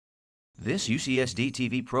This UCSD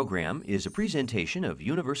TV program is a presentation of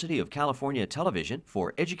University of California Television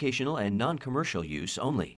for educational and non-commercial use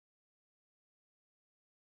only.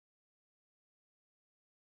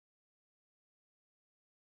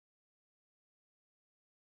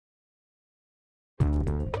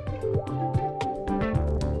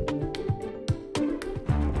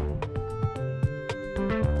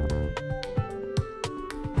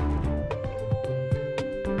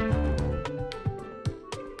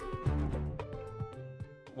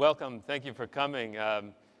 Welcome. Thank you for coming.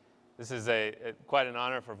 This is quite an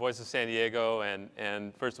honor for Voice of San Diego,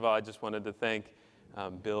 and first of all, I just wanted to thank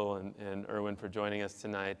Bill and Erwin for joining us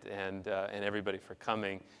tonight, and everybody for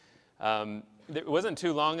coming. It wasn't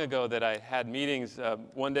too long ago that I had meetings,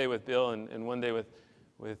 one day with Bill and one day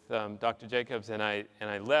with Dr. Jacobs, and I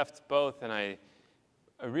left both, and I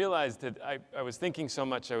realized that I was thinking so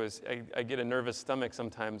much. I get a nervous stomach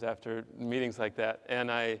sometimes after meetings like that,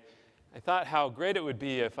 and I thought how great it would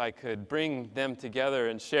be if I could bring them together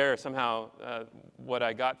and share somehow what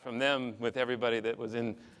I got from them with everybody that was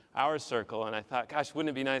in our circle. And I thought, gosh, wouldn't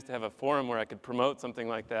it be nice to have a forum where I could promote something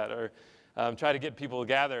like that, or try to get people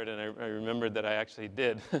gathered? And I remembered that I actually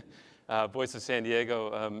did. Voice of San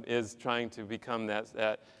Diego is trying to become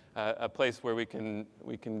a place where we can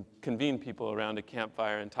convene people around a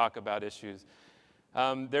campfire and talk about issues.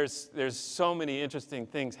 There's so many interesting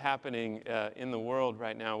things happening in the world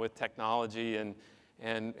right now with technology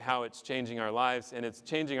and how it's changing our lives. And it's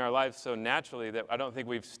changing our lives so naturally that I don't think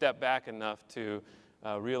we've stepped back enough to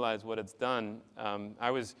realize what it's done.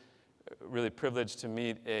 I was really privileged to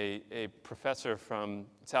meet a professor from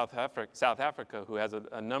South Africa who has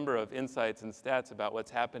a number of insights and stats about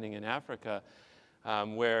what's happening in Africa,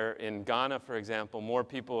 where in Ghana, for example, more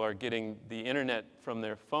people are getting the internet from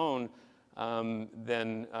their phone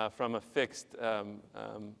than from a fixed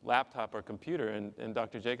laptop or computer. And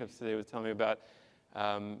Dr. Jacobs today was telling me about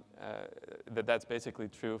that's basically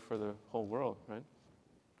true for the whole world, right?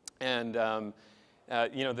 And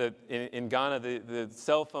in Ghana, the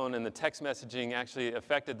cell phone and the text messaging actually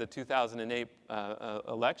affected the 2008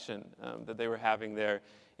 election that they were having there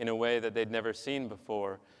in a way that they'd never seen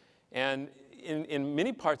before. And in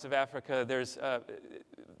many parts of Africa, there's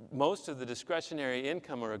most of the discretionary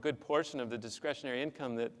income, or a good portion of the discretionary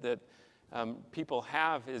income that people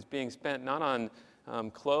have, is being spent not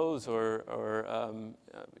on clothes or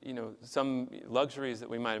some luxuries that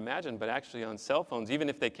we might imagine, but actually on cell phones. Even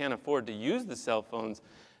if they can't afford to use the cell phones,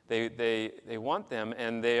 they want them,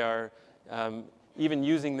 and they are even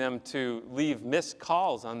using them to leave missed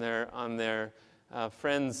calls on their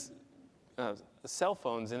friends' cell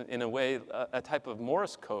phones in a way, a type of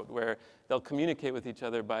Morse code, where they'll communicate with each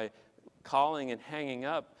other by calling and hanging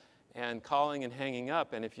up, and calling and hanging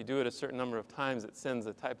up, and if you do it a certain number of times, it sends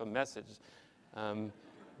a type of message.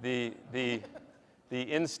 The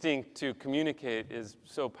instinct to communicate is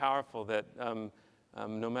so powerful that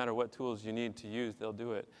no matter what tools you need to use, they'll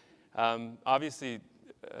do it. Obviously,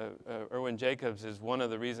 Erwin Jacobs is one of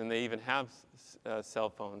the reasons they even have cell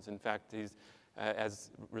phones. In fact, he's as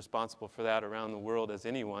responsible for that around the world as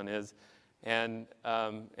anyone is. And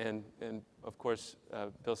of course,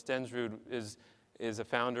 Bill Stensrud is a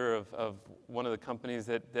founder of one of the companies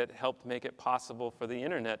that helped make it possible for the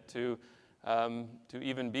internet to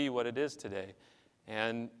even be what it is today.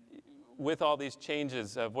 And with all these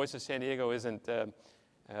changes, Voice of San Diego isn't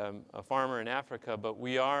a farmer in Africa, but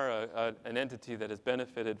we are an entity that has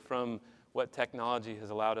benefited from what technology has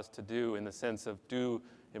allowed us to do, in the sense of do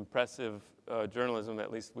impressive journalism,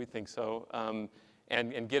 at least we think so,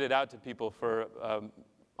 and get it out to people for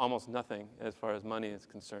almost nothing as far as money is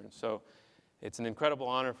concerned. So it's an incredible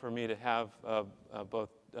honor for me to have both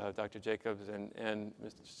Dr. Jacobs and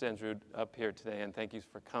Mr. Stensrud up here today, and thank you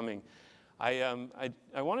for coming. I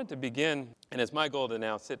wanted to begin, and it's my goal to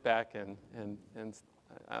now sit back and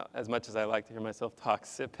as much as I like to hear myself talk,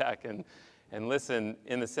 sit back and listen,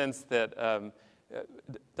 in the sense that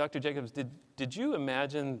Dr. Jacobs, did you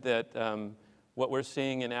imagine that what we're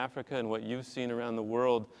seeing in Africa and what you've seen around the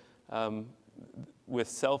world with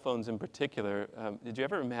cell phones in particular, did you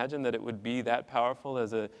ever imagine that it would be that powerful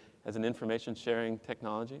as an information sharing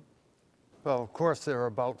technology? Well, of course, there are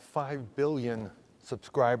about 5 billion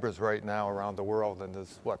subscribers right now around the world, and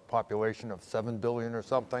there's, population of 7 billion or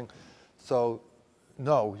something. So,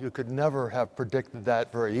 no, you could never have predicted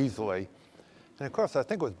that very easily. And of course, I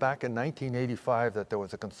think it was back in 1985 that there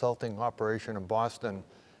was a consulting operation in Boston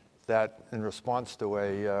that, in response to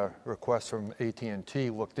a request from AT&T,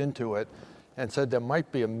 looked into it and said there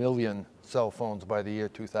might be 1 million cell phones by the year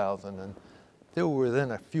 2000. And they were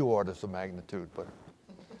within a few orders of magnitude, but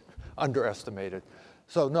underestimated.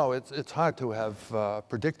 So no, it's hard to have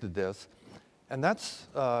predicted this. And that's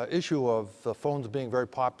issue of the phones being very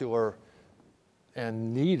popular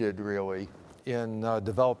and needed, really, in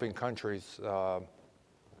developing countries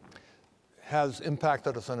has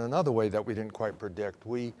impacted us in another way that we didn't quite predict.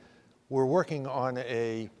 We were working on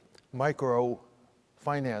a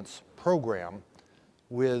microfinance program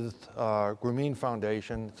with Grameen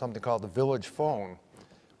Foundation, something called the Village Phone,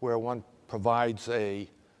 where one provides a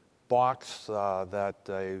box that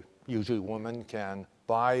a usually woman can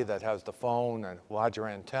buy that has the phone and larger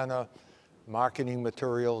antenna, marketing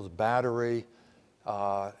materials, battery,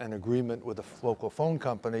 an agreement with a local phone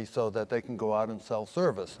company so that they can go out and sell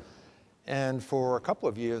service. And for a couple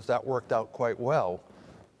of years, that worked out quite well.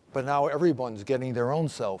 But now everyone's getting their own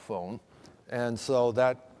cell phone, and so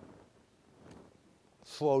that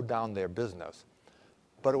slowed down their business.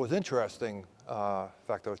 But it was interesting, in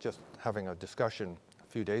fact, I was just having a discussion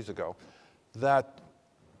a few days ago, that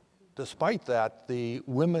despite that, the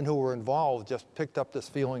women who were involved just picked up this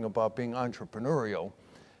feeling about being entrepreneurial.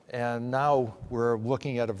 And now we're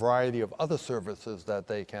looking at a variety of other services that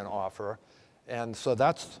they can offer. And so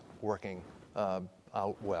that's working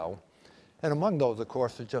out well. And among those, of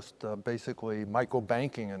course, is just basically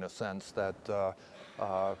micro-banking in a sense that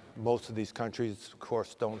most of these countries, of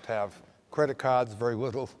course, don't have credit cards, very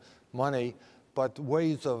little money, but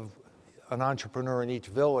ways of an entrepreneur in each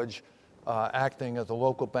village acting as a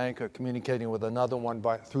local banker, communicating with another one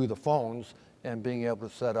through the phones, and being able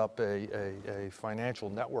to set up a financial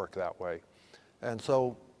network that way. And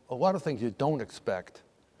so a lot of things you don't expect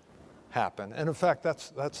happen. And in fact,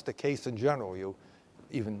 that's the case in general. You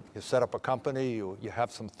set up a company, you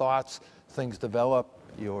have some thoughts, things develop,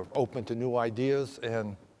 you're open to new ideas,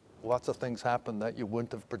 and lots of things happen that you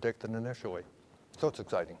wouldn't have predicted initially. So it's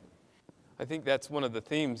exciting. I think that's one of the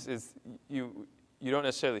themes is you don't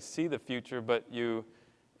necessarily see the future, but you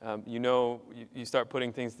start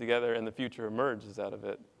putting things together and the future emerges out of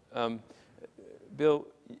it. Bill,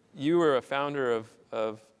 you were a founder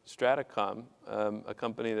of Stratacom, a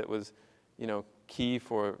company that was, key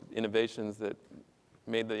for innovations that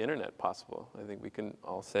made the internet possible, I think we can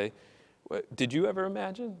all say. Did you ever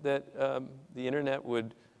imagine that the internet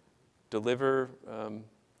would deliver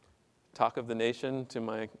Talk of the Nation to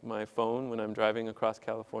my phone when I'm driving across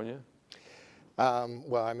California?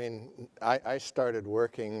 Well, I mean, I started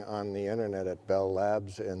working on the internet at Bell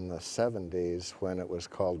Labs in the 70s when it was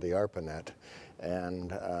called the ARPANET.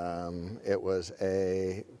 And it was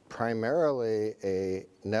primarily a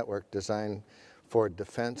network designed for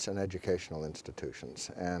defense and educational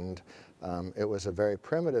institutions. And it was a very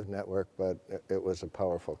primitive network, but it was a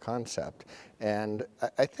powerful concept. And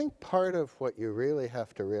I think part of what you really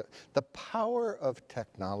have to realize, the power of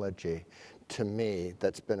technology to me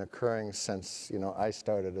that's been occurring since I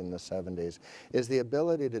started in the 70s is the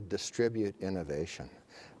ability to distribute innovation.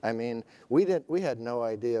 I mean, we had no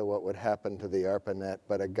idea what would happen to the ARPANET,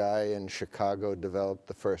 but a guy in Chicago developed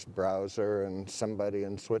the first browser, and somebody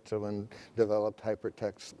in Switzerland developed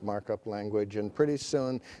hypertext markup language, and pretty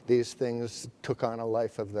soon these things took on a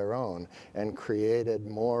life of their own and created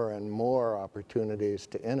more and more opportunities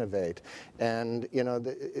to innovate. And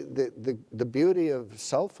the beauty of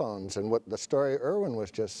cell phones, and what the story Irwin was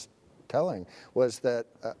just telling, was that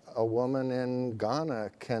a woman in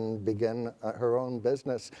Ghana can begin her own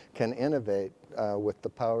business, can innovate with the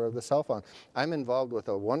power of the cell phone. I'm involved with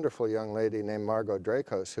a wonderful young lady named Margot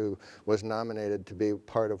Dracos, who was nominated to be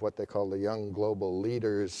part of what they call the Young Global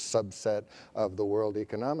Leaders subset of the World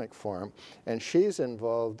Economic Forum. And she's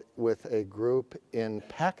involved with a group in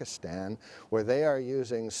Pakistan where they are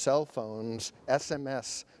using cell phones,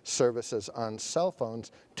 SMS services on cell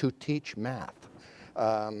phones to teach math.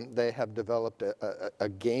 They have developed a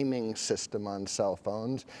gaming system on cell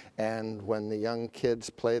phones, and when the young kids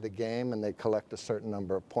play the game and they collect a certain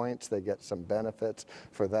number of points, they get some benefits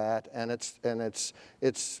for that. And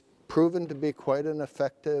it's proven to be quite an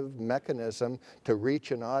effective mechanism to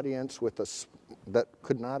reach an audience that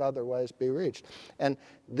could not otherwise be reached. And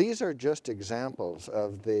these are just examples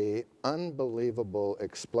of the unbelievable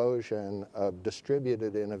explosion of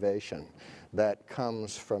distributed innovation that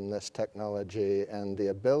comes from this technology, and the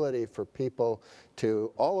ability for people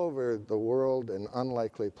to, all over the world in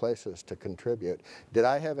unlikely places, to contribute. Did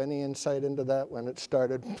I have any insight into that when it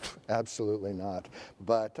started? Absolutely not.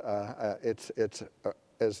 But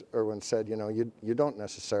as Irwin said, you don't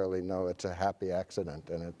necessarily know it's a happy accident,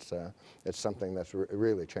 and it's something that's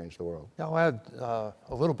really changed the world. I'll add a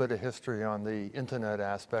little bit of history on the internet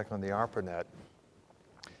aspect, on the ARPANET.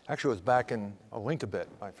 Actually, it was back in Linkabit,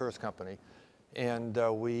 my first company, and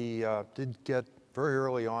we did get very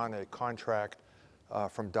early on a contract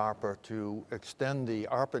from DARPA to extend the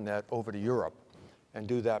ARPANET over to Europe and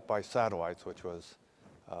do that by satellites, which was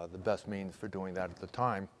the best means for doing that at the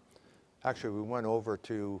time. Actually, we went over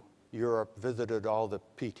to Europe, visited all the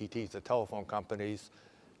PTTs, the telephone companies,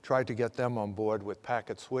 tried to get them on board with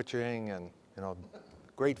packet switching and,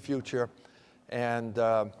 great future. And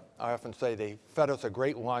I often say they fed us a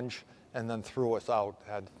great lunch and then threw us out,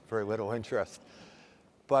 had very little interest.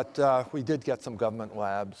 But we did get some government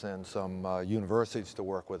labs and some universities to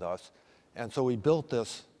work with us. And so we built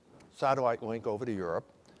this satellite link over to Europe.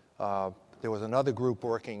 There was another group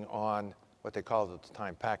working on what they called at the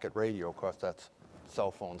time packet radio. Of course, that's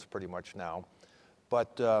cell phones pretty much now.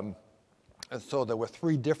 But and so there were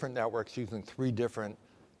 3 different networks using 3 different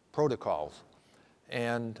protocols.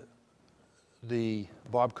 And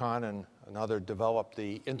Bob Kahn and another developed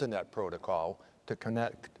the internet protocol to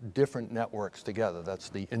connect different networks together. That's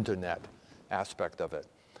the internet aspect of it.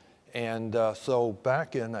 And so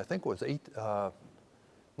back in, I think it was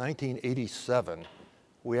 1987,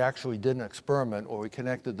 we actually did an experiment where we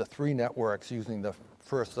connected the 3 networks using the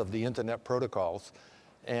first of the internet protocols.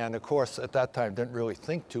 And of course, at that time, didn't really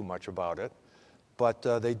think too much about it. But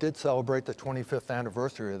they did celebrate the 25th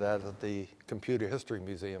anniversary of that at the Computer History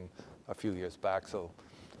Museum a few years back. So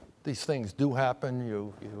these things do happen.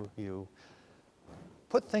 You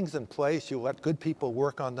put things in place, you let good people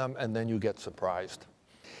work on them, and then you get surprised.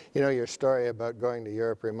 Your story about going to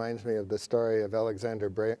Europe reminds me of the story of Alexander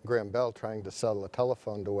Graham Bell trying to sell a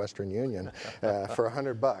telephone to Western Union for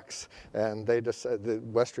 $100. And they the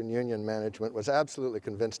Western Union management was absolutely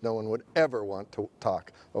convinced no one would ever want to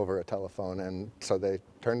talk over a telephone, and so they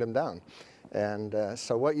turned him down. And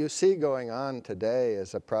so what you see going on today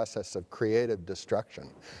is a process of creative destruction.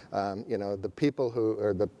 The people who,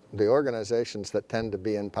 or the organizations that tend to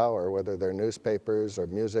be in power, whether they're newspapers or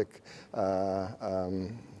music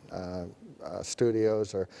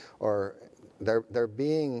studios, or they're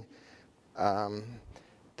being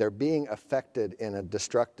affected in a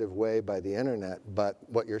destructive way by the internet, but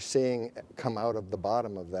what you're seeing come out of the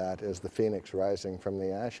bottom of that is the phoenix rising from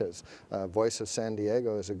the ashes. Voice of San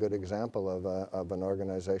Diego is a good example of an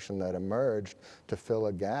organization that emerged to fill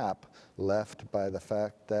a gap left by the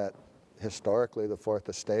fact that historically the Fourth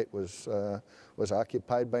Estate was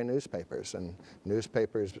occupied by newspapers, and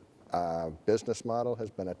newspapers' business model has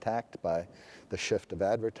been attacked by the shift of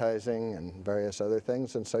advertising and various other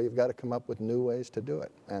things, and so you've got to come up with new ways to do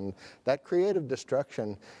it. And that creative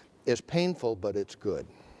destruction is painful, but it's good.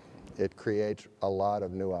 It creates a lot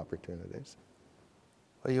of new opportunities.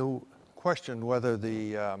 Well, you questioned whether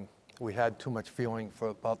we had too much feeling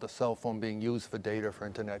about the cell phone being used for data, for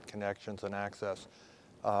internet connections and access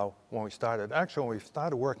when we started. Actually, when we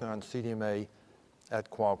started working on CDMA at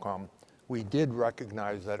Qualcomm, we did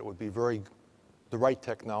recognize that it would be the right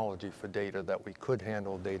technology for data, that we could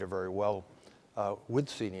handle data very well with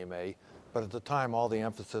CDMA, but at the time all the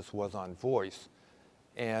emphasis was on voice.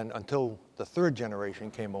 And until the 3rd generation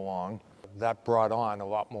came along, that brought on a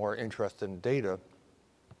lot more interest in data.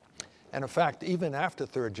 And in fact, even after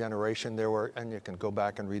 3rd generation, there were, and you can go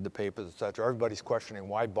back and read the papers, et cetera, everybody's questioning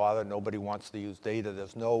why bother, nobody wants to use data,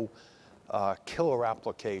 there's no killer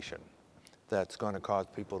application that's going to cause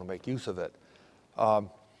people to make use of it.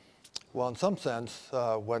 Well, in some sense,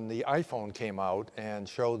 when the iPhone came out and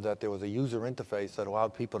showed that there was a user interface that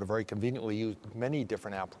allowed people to very conveniently use many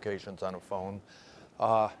different applications on a phone,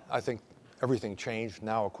 I think everything changed.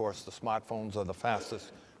 Now, of course, the smartphones are the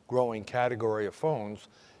fastest growing category of phones,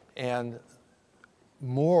 and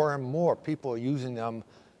more and more people are using them,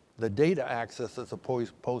 the data access as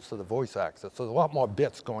opposed to the voice access. So there's a lot more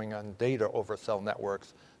bits going on data over cell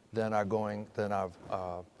networks than are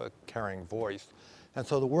carrying voice. And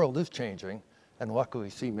so the world is changing, and luckily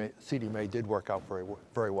CDMA did work out very,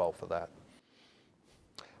 very well for that.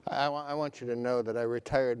 I want you to know that I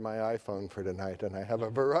retired my iPhone for tonight, and I have a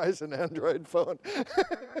Verizon Android phone.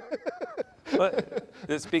 But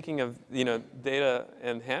speaking of data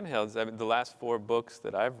and handhelds, I mean, the last 4 books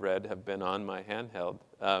that I've read have been on my handheld.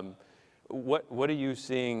 What are you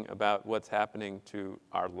seeing about what's happening to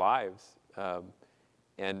our lives,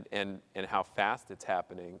 and how fast it's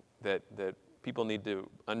happening, that people need to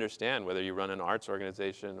understand, whether you run an arts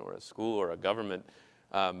organization or a school or a government?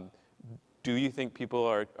 Do you think people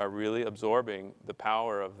are really absorbing the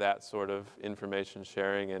power of that sort of information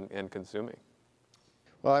sharing and consuming?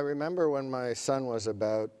 Well, I remember when my son was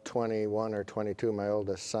about 21 or 22, my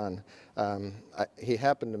oldest son, he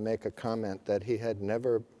happened to make a comment that he had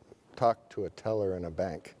never talked to a teller in a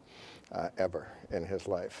bank ever in his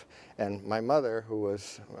life. And my mother, who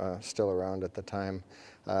was still around at the time,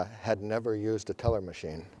 had never used a teller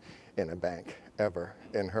machine in a bank ever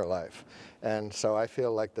in her life. And so I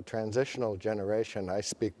feel like the transitional generation, I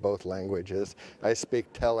speak both languages. I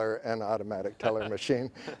speak teller and automatic teller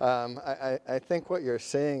machine. I think what you're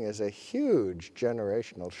seeing is a huge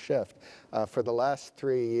generational shift. For the last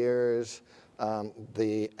 3 years,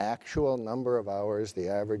 the actual number of hours the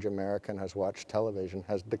average American has watched television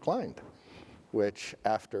has declined, which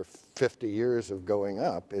after 50 years of going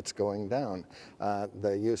up, it's going down.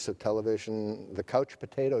 The use of television, the couch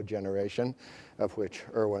potato generation, of which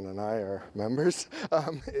Irwin and I are members,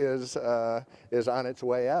 is on its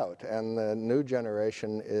way out. And the new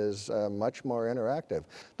generation is much more interactive.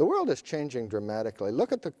 The world is changing dramatically.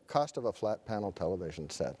 Look at the cost of a flat panel television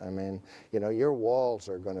set. I mean, you know, your walls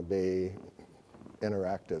are going to be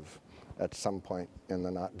interactive at some point in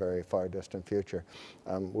the not very far distant future.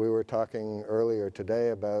 We were talking earlier today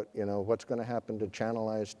about, you know, what's going to happen to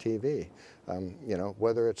channelized TV. You know,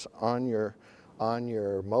 whether it's on your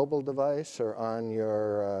mobile device or on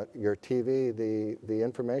your TV, the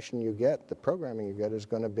information you get, the programming you get is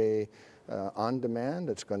going to be on demand.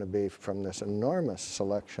 It's going to be from this enormous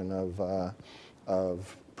selection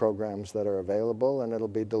of programs that are available, and it'll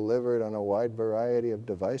be delivered on a wide variety of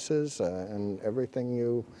devices, and everything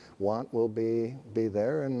you want will be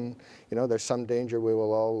there. And you know, there's some danger we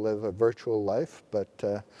will all live a virtual life,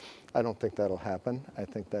 but I don't think that'll happen. I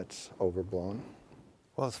think that's overblown.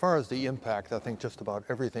 Well, as far as the impact, I think just about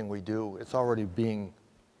everything we do, it's already being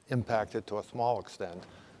impacted to a small extent,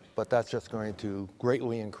 but that's just going to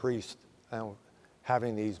greatly increase.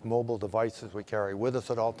 Having these mobile devices we carry with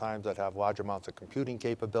us at all times that have large amounts of computing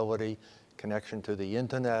capability, connection to the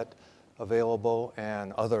internet available,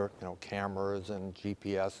 and other, you know, cameras and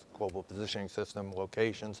GPS, global positioning system,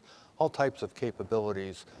 locations, all types of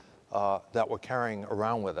capabilities that we're carrying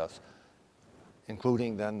around with us,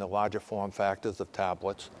 including then the larger form factors of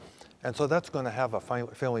tablets. And so that's going to have a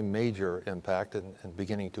fairly major impact, and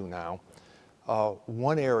beginning to now.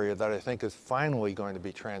 One area that I think is finally going to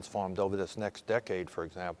be transformed over this next decade, for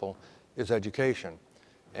example, is education.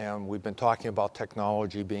 And we've been talking about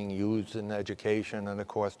technology being used in education, and of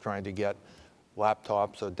course trying to get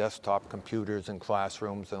laptops or desktop computers in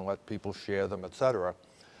classrooms and let people share them, et cetera.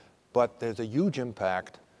 But there's a huge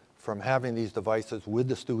impact from having these devices with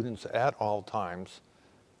the students at all times,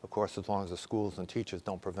 of course as long as the schools and teachers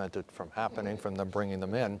don't prevent it from happening, from them bringing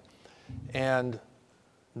them in. And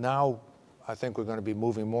now I think we're going to be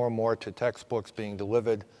moving more and more to textbooks being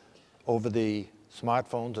delivered over the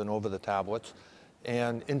smartphones and over the tablets,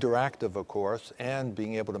 and interactive, of course, and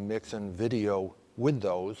being able to mix in video with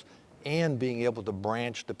those, and being able to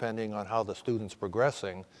branch depending on how the student's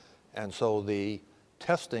progressing. And so the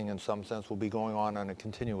testing, in some sense, will be going on a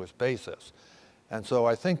continuous basis. And so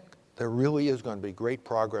I think there really is going to be great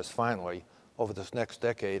progress finally over this next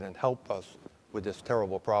decade, and help us with this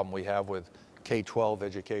terrible problem we have with K-12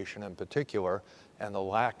 education in particular, and the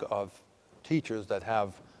lack of teachers that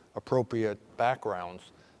have appropriate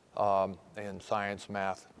backgrounds in science,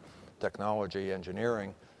 math, technology,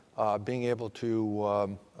 engineering, being able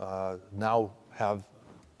to now have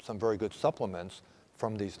some very good supplements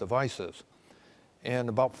from these devices. And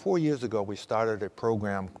about 4 years ago, we started a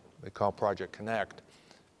program we call Project Connect.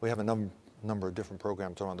 We have a number of different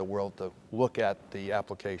programs around the world to look at the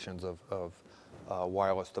applications of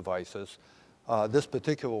wireless devices. This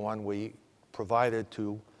particular one we provided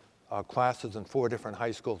to classes in 4 different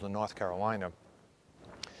high schools in North Carolina,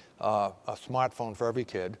 a smartphone for every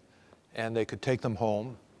kid, and they could take them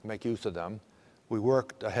home, make use of them. We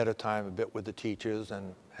worked ahead of time a bit with the teachers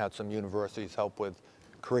and had some universities help with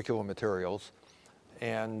curriculum materials.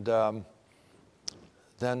 And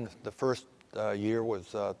then the first year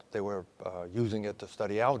was they were using it to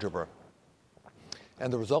study algebra.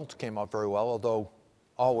 And the results came out very well, although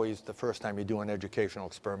always the first time you do an educational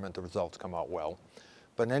experiment, the results come out well.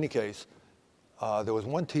 But in any case, there was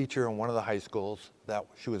one teacher in one of the high schools that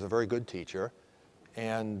she was a very good teacher,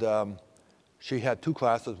 and she had 2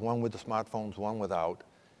 classes, one with the smartphones, one without.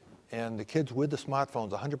 And the kids with the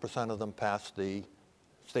smartphones, 100% of them passed the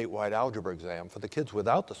statewide algebra exam. For the kids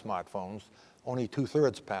without the smartphones, only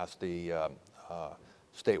 2/3 passed the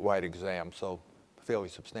statewide exam, so fairly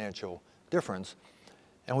substantial difference.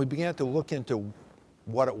 And we began to look into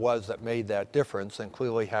what it was that made that difference, and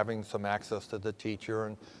clearly having some access to the teacher,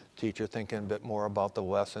 and teacher thinking a bit more about the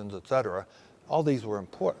lessons, et cetera. All these were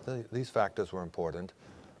important, these factors were important,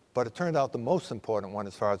 but it turned out the most important one,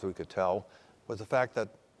 as far as we could tell, was the fact that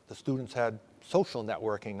the students had social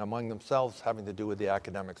networking among themselves having to do with the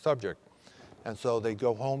academic subject. And so they'd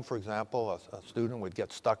go home, for example, a student would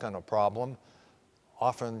get stuck on a problem.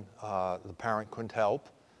 Often the parent couldn't help.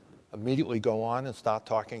 Immediately go on and start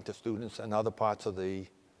talking to students in other parts of the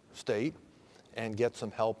state and get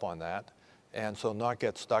some help on that. And so not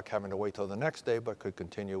get stuck having to wait till the next day, but could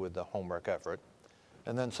continue with the homework effort.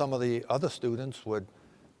 And then some of the other students would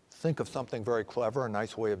think of something very clever, a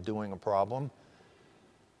nice way of doing a problem,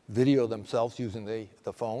 video themselves using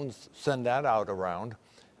the phones, send that out around,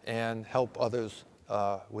 and help others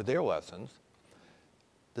with their lessons.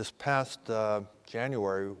 This past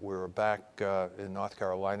January, we were back in North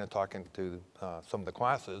Carolina talking to some of the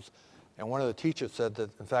classes, and one of the teachers said that,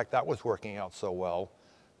 in fact, that was working out so well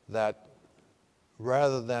that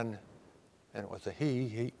rather than, and it was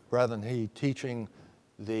a rather than he teaching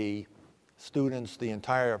the students the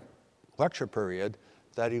entire lecture period,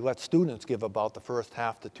 that he let students give about the first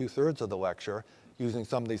half to 2/3 of the lecture using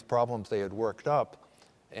some of these problems they had worked up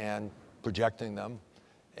and projecting them.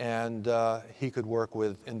 And he could work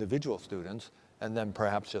with individual students and then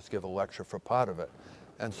perhaps just give a lecture for part of it.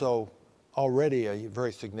 And so already a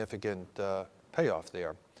very significant payoff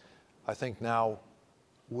there. I think now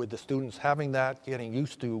with the students having that, getting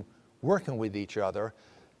used to working with each other,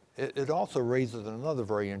 it also raises another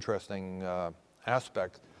very interesting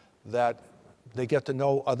aspect, that they get to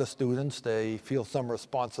know other students, they feel some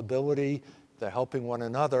responsibility, they're helping one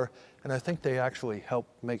another, and I think they actually help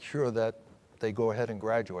make sure that they go ahead and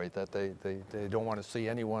graduate, that they don't want to see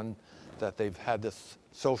anyone that they've had this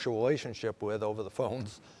social relationship with over the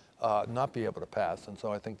phones not be able to pass. And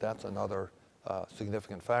so I think that's another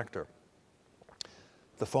significant factor.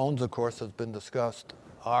 The phones, of course, has been discussed,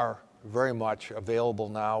 are very much available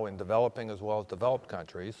now in developing as well as developed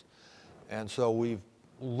countries. And so we've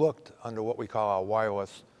looked under what we call our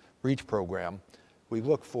wireless reach program. We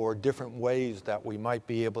look for different ways that we might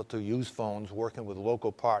be able to use phones, working with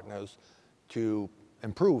local partners to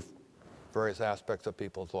improve various aspects of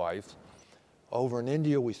people's lives. Over in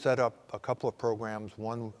India, we set up a couple of programs,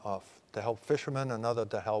 one to help fishermen, another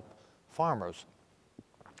to help farmers.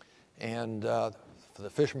 And for the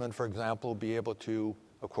fishermen, for example, be able to,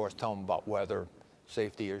 of course, tell them about weather,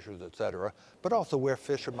 safety issues, et cetera, but also where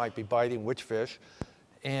fish might be biting, which fish,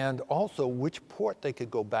 and also which port they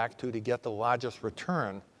could go back to get the largest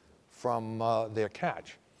return from their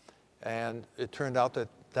catch. And it turned out that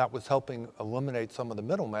that was helping eliminate some of the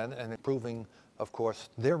middlemen and improving, of course,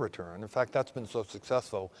 their return. In fact, that's been so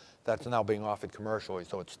successful that's now being offered commercially.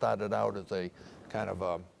 So it started out as a kind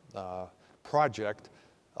of a project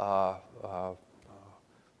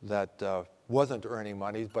that wasn't earning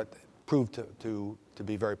money, but proved to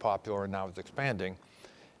be very popular and now is expanding.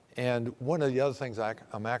 And one of the other things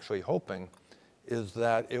I'm actually hoping is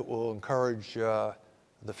that it will encourage the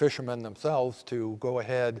fishermen themselves to go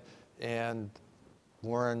ahead and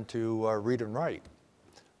learn to read and write,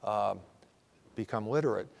 become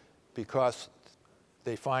literate, because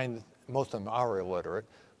they find, most of them are illiterate,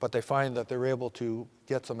 but they find that they're able to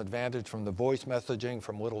get some advantage from the voice messaging,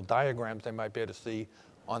 from little diagrams they might be able to see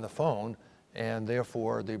on the phone, and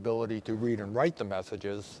therefore the ability to read and write the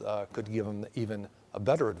messages could give them even a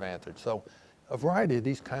better advantage. So a variety of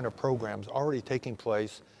these kind of programs already taking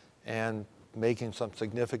place and making some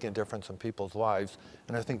significant difference in people's lives,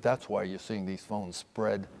 and I think that's why you're seeing these phones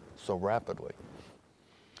spread so rapidly.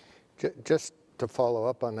 Just to follow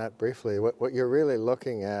up on that briefly, what you're really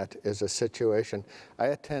looking at is a situation. I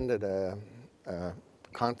attended a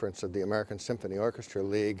conference of the American Symphony Orchestra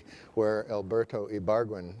League where Alberto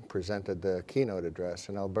Ibargüen presented the keynote address.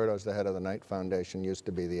 And Alberto's the head of the Knight Foundation, used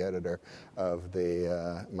to be the editor of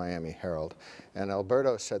the Miami Herald. And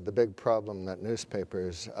Alberto said the big problem that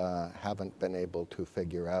newspapers haven't been able to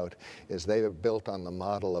figure out is they are built on the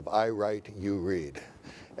model of I write, you read.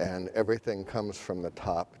 And everything comes from the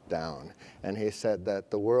top down. And he said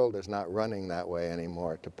that the world is not running that way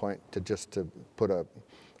anymore. To put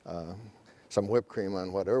some whipped cream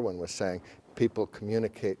on what Irwin was saying, people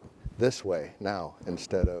communicate this way now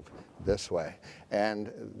instead of this way.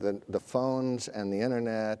 And the phones and the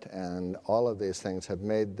internet and all of these things have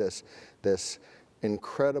made this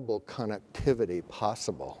incredible connectivity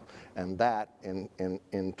possible. And that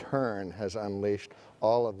in turn has unleashed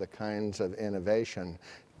all of the kinds of innovation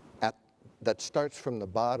that starts from the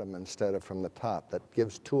bottom instead of from the top, that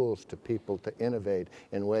gives tools to people to innovate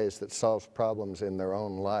in ways that solves problems in their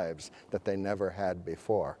own lives that they never had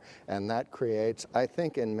before. And that creates, I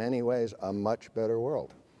think in many ways, a much better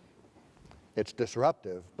world. It's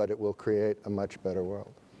disruptive, but it will create a much better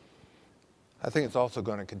world. I think it's also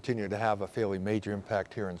going to continue to have a fairly major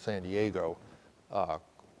impact here in San Diego.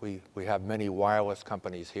 We have many wireless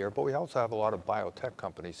companies here, but we also have a lot of biotech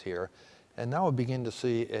companies here. And now we begin to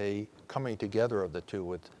see a coming together of the two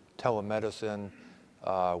with telemedicine,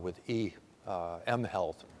 with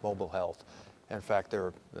M-Health, mobile health. In fact,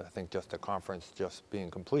 there, I think just a conference just being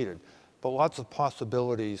completed. but lots of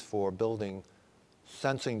possibilities for building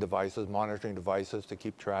sensing devices, monitoring devices to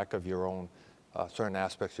keep track of your own certain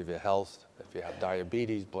aspects of your health. If you have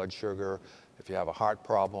diabetes, blood sugar, if you have heart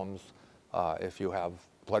problems, if you have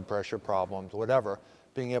blood pressure problems, whatever,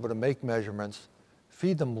 being able to make measurements,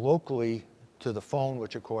 feed them locally to the phone,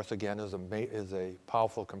 which of course again is a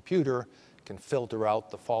powerful computer, can filter out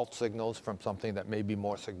the fault signals from something that may be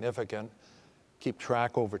more significant, keep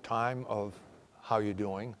track over time of how you're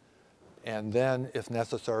doing, and then if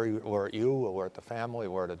necessary alert you, alert the family,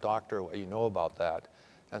 alert a doctor, let you know about that.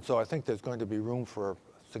 And so I think there's going to be room for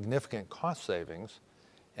significant cost savings,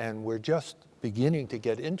 and we're just beginning to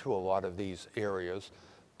get into a lot of these areas,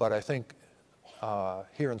 but I think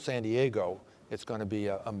here in San Diego, it's going to be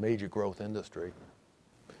a major growth industry.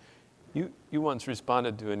 You once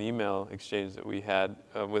responded to an email exchange that we had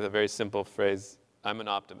with a very simple phrase, "I'm an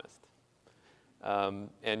optimist."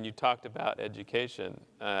 And you talked about education,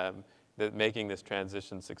 that making this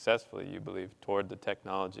transition successfully, you believe, toward the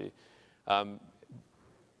technology.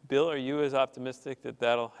 Bill, are you as optimistic that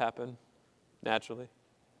that'll happen naturally?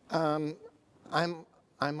 I'm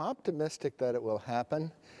optimistic that it will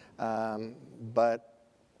happen, but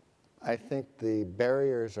I think the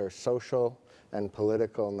barriers are social and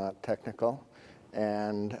political, not technical.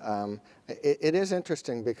 And it is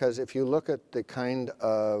interesting because if you look at the kind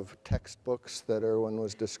of textbooks that Irwin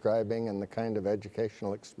was describing and the kind of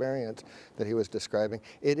educational experience that he was describing,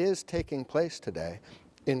 it is taking place today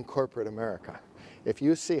in corporate America. If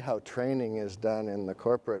you see how training is done in the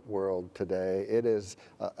corporate world today, it is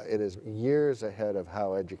years ahead of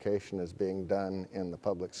how education is being done in the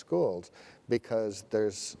public schools, because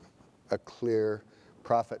there's a clear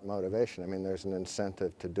profit motivation. I mean, there's an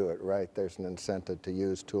incentive to do it right. There's an incentive to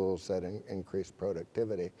use tools that increase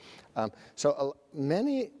productivity. So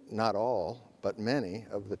many, not all, but many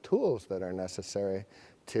of the tools that are necessary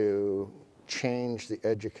to change the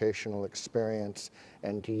educational experience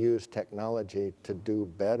and to use technology to do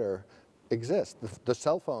better exist. The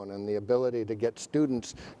cell phone and the ability to get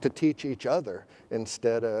students to teach each other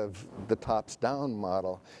instead of the tops-down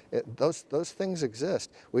model, those things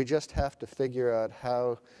exist. We just have to figure out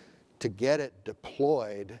how to get it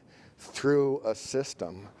deployed through a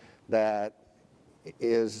system that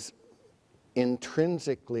is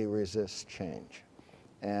intrinsically resists change.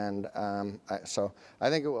 And so I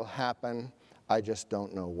think it will happen. I just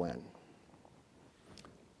don't know when.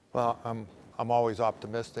 Well, I'm always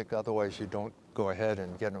optimistic, otherwise you don't go ahead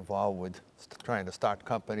and get involved with trying to start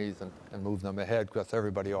companies and move them ahead, because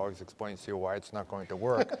everybody always explains to you why it's not going to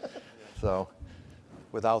work. So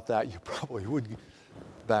without that, you probably would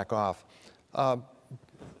back off.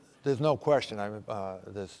 There's no question,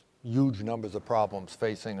 there's huge numbers of problems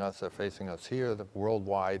facing us. They're facing us here,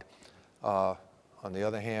 worldwide. On the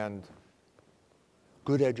other hand,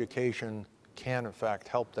 good education can in fact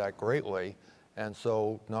help that greatly. And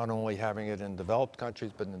so not only having it in developed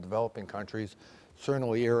countries, but in developing countries,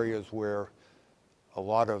 certainly areas where a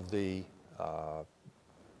lot of the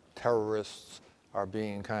terrorists are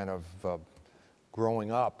being kind of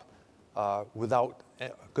growing up without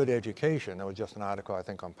good education. There was just an article, I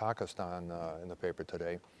think, on Pakistan in the paper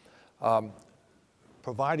today.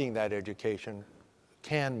 Providing that education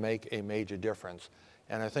can make a major difference.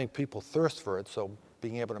 And I think people thirst for it, so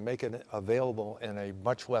being able to make it available in a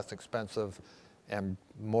much less expensive and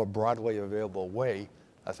more broadly available way,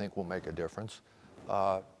 I think will make a difference.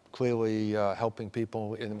 Clearly, helping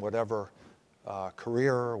people in whatever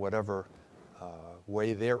career or whatever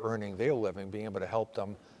way they're earning their living, being able to help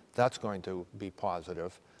them, that's going to be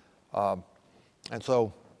positive. And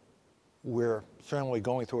so we're certainly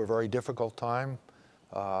going through a very difficult time.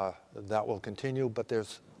 That will continue, but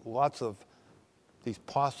there's lots of these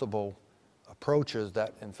possible approaches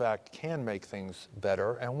that in fact can make things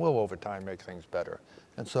better and will over time make things better.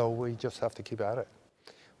 And so we just have to keep at it.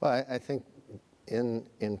 Well, I think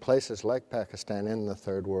in places like Pakistan, in the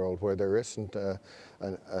third world, where there isn't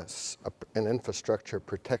an infrastructure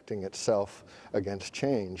protecting itself against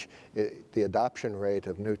change, the adoption rate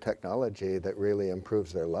of new technology that really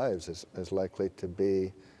improves their lives is likely to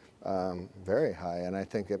be very high. And I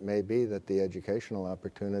think it may be that the educational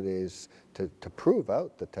opportunities to prove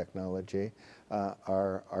out the technology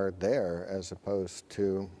are there, as opposed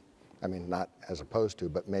to, I mean, not as opposed to,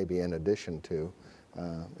 but maybe in addition to,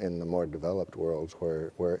 in the more developed worlds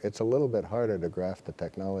where it's a little bit harder to graft the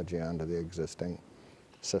technology onto the existing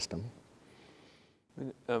system.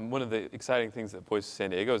 One of the exciting things that Voice of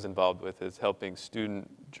San Diego is involved with is helping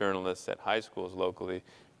student journalists at high schools locally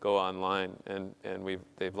go online, and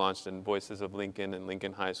they've launched in Voices of Lincoln and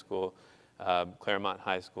Lincoln High School Claremont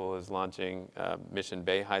High School is launching, Mission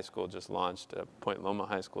Bay High School just launched, Point Loma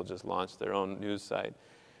High School just launched their own news site.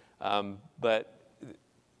 But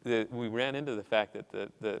we ran into the fact that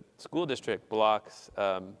the school district blocks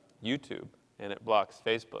YouTube, and it blocks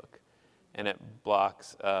Facebook, and it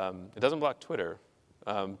blocks, it doesn't block Twitter,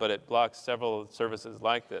 but it blocks several services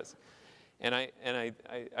like this. And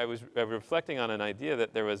I was reflecting on an idea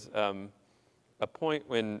that there was a point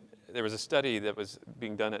when there was a study that was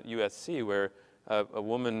being done at USC where a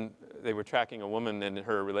woman, they were tracking a woman and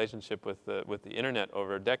her relationship with the internet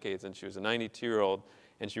over decades, and she was a 92-year-old,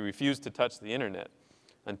 and she refused to touch the internet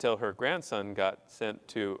until her grandson got sent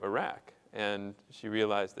to Iraq, and she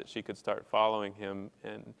realized that she could start following him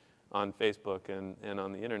on Facebook and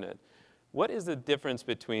on the internet. What is the difference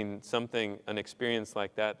between an experience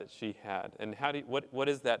like that she had, and what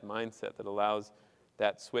is that mindset that allows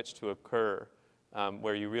that switch to occur,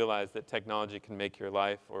 where you realize that technology can make your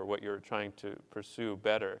life or what you're trying to pursue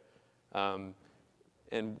better? And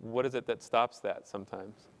what is it that stops that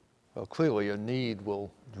sometimes? Well, clearly a need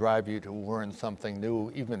will drive you to learn something new,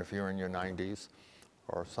 even if you're in your 90s,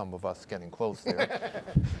 or some of us getting close there.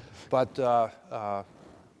 But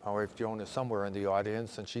my wife Joan is somewhere in the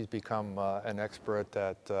audience, and she's become an expert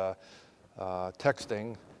at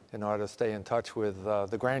texting in order to stay in touch with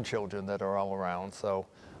the grandchildren that are all around. So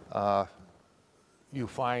you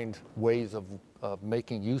find ways of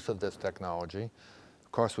making use of this technology.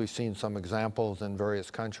 Of course, we've seen some examples in various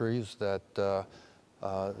countries that the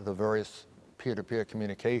various peer-to-peer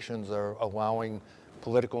communications are allowing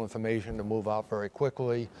political information to move out very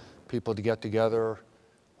quickly, people to get together,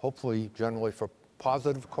 hopefully generally for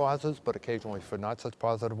positive causes, but occasionally for not such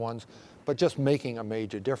positive ones, but just making a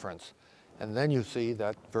major difference. And then you see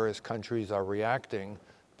that various countries are reacting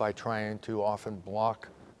by trying to often block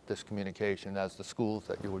this communication, as the schools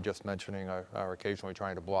that you were just mentioning are occasionally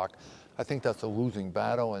trying to block. I think that's a losing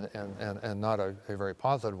battle and not a very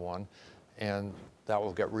positive one, and that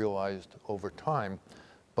will get realized over time.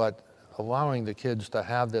 But allowing the kids to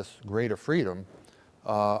have this greater freedom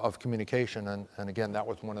of communication, and again, that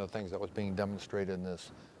was one of the things that was being demonstrated in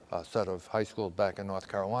this set of high schools back in North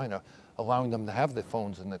Carolina, allowing them to have their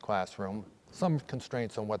phones in the classroom, some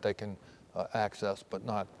constraints on what they can access, but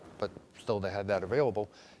still they had that available,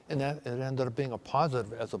 and that it ended up being a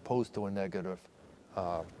positive as opposed to a negative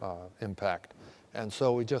impact. And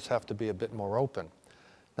so we just have to be a bit more open.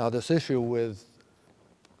 Now, this issue with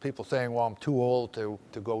people saying, well, I'm too old to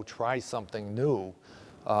go try something new,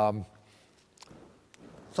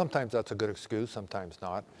 sometimes that's a good excuse, sometimes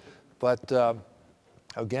not. But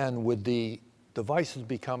again, with the devices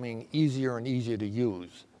becoming easier and easier to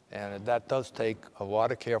use, and that does take a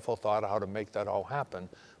lot of careful thought of how to make that all happen.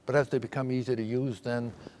 But as they become easier to use,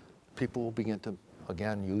 then people will begin to,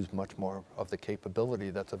 again, use much more of the capability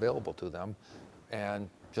that's available to them and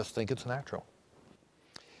just think it's natural.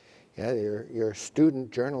 Yeah, your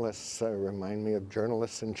student journalists remind me of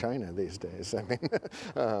journalists in China these days. I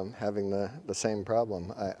mean, having the same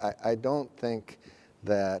problem. I don't think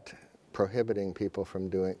that prohibiting people from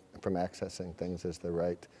accessing things is the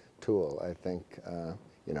right tool. I think,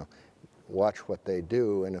 you know, watch what they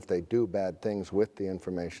do, and if they do bad things with the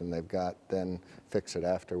information they've got, then fix it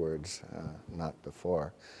afterwards, not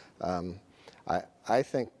before. I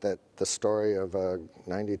think that the story of a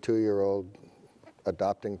 92-year-old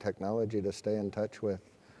adopting technology to stay in touch with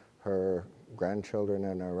her grandchildren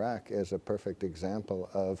in Iraq is a perfect example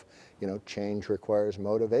of, you know, change requires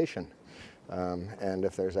motivation. And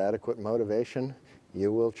if there's adequate motivation,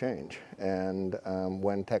 you will change. And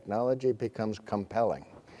when technology becomes compelling,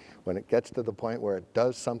 when it gets to the point where it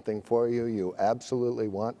does something for you you absolutely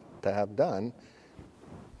want to have done,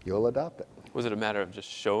 you'll adopt it. Was it a matter of just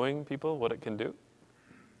showing people what it can do?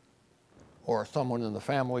 Or someone in the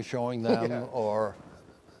family showing them, yeah. Or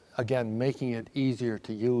again, making it easier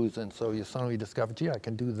to use, and so you suddenly discover, gee, I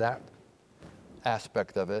can do that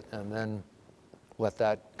aspect of it, and then let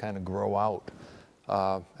that kind of grow out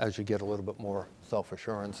as you get a little bit more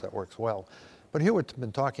self-assurance. That works well. But here we've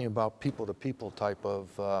been talking about people-to-people type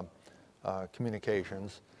of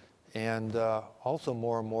communications, and also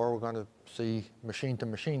more and more we're going to see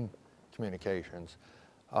machine-to-machine communications.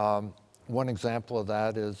 One example of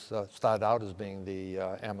that is started out as being the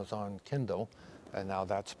Amazon Kindle, and now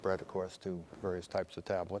that's spread, of course, to various types of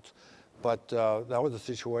tablets. But that was a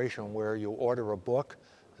situation where you order a book,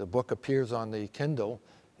 the book appears on the Kindle,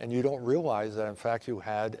 and you don't realize that, in fact, you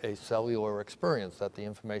had a cellular experience, that the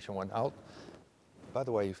information went out. By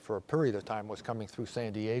the way, for a period of time, was coming through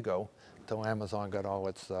San Diego until Amazon got all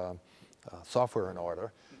its software in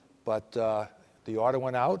order. But the order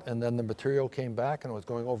went out, and then the material came back, and it was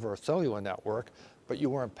going over a cellular network, but you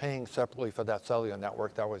weren't paying separately for that cellular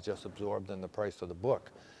network. That was just absorbed in the price of the book.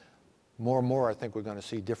 More and more, I think we're going to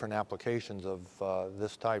see different applications of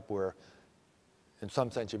this type where, in some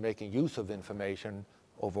sense, you're making use of information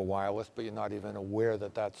over wireless, but you're not even aware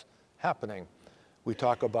that that's happening. We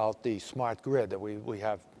talk about the smart grid, that we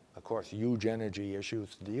have, of course, huge energy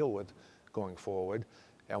issues to deal with going forward.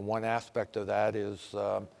 And one aspect of that is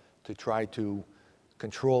to try to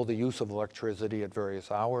control the use of electricity at various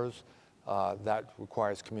hours. That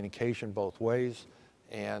requires communication both ways.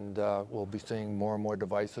 And we'll be seeing more and more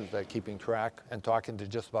devices that are keeping track and talking to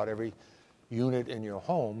just about every unit in your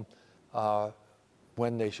home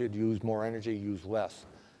when they should use more energy, use less.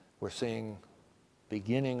 We're seeing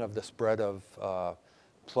beginning of the spread of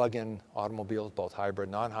plug-in automobiles, both hybrid,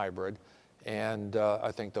 non-hybrid, and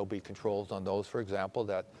I think there'll be controls on those, for example,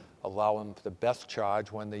 that allow them the best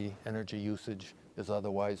charge when the energy usage is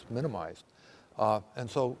otherwise minimized. And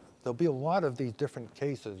so there'll be a lot of these different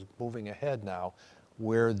cases moving ahead now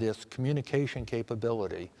where this communication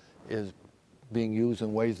capability is being used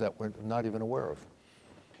in ways that we're not even aware of.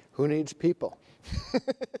 Who needs people?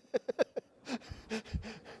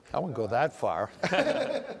 I wouldn't go that far.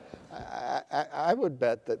 I would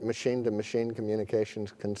bet that machine-to-machine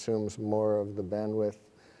communications consumes more of the bandwidth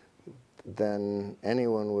than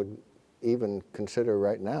anyone would even consider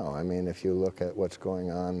right now. I mean, if you look at what's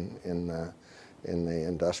going on in the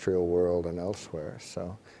industrial world and elsewhere.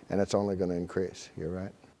 So, and it's only going to increase. You're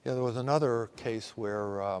right. Yeah, there was another case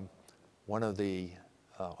where one of the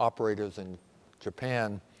operators in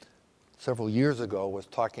Japan several years ago was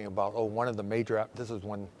talking about, one of the major, this is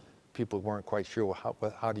when people weren't quite sure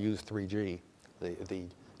how to use 3G, the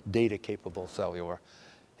data-capable cellular.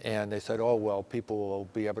 And they said, well, people will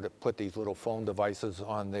be able to put these little phone devices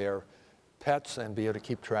on their pets and be able to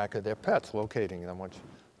keep track of their pets, locating them, which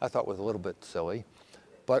I thought was a little bit silly.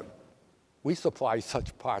 But we supply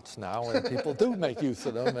such parts now, and people do make use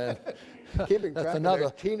of them. And keeping track of their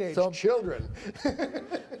teenage children.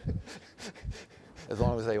 As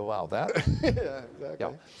long as they allow that. Yeah, exactly.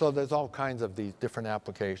 Yeah. So there's all kinds of these different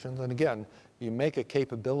applications. And again, you make a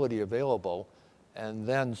capability available, and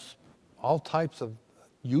then all types of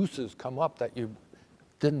uses come up that you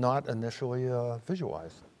did not initially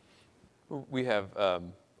visualize. We have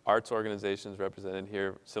arts organizations represented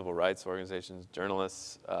here, civil rights organizations,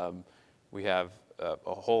 journalists. We have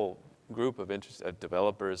a whole group of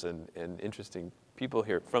developers and interesting people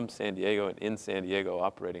here from San Diego and in San Diego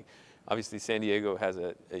operating. Obviously, San Diego has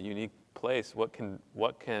a unique place. What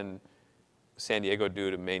can San Diego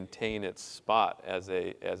do to maintain its spot as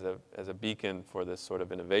a beacon for this sort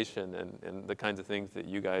of innovation and the kinds of things that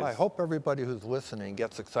you guys... Well, I hope everybody who's listening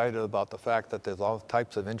gets excited about the fact that there's all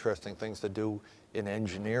types of interesting things to do in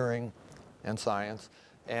engineering and science,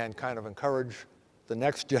 and kind of encourage the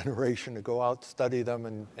next generation to go out, study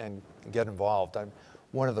them, and get involved.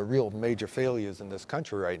 One of the real major failures in this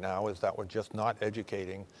country right now is that we're just not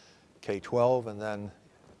educating K-12 and then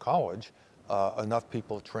college enough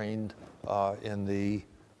people trained in the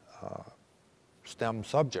STEM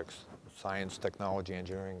subjects, science, technology,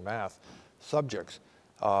 engineering, math subjects.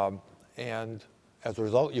 And as a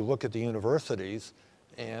result, you look at the universities,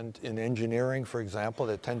 and in engineering, for example,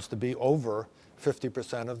 there tends to be over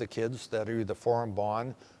 50% of the kids that are either foreign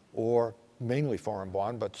born or mainly foreign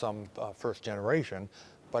born, but some first generation.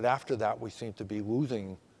 But after that, we seem to be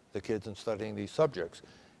losing the kids in studying these subjects.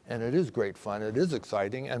 And it is great fun, it is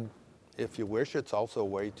exciting, and if you wish, it's also a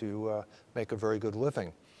way to make a very good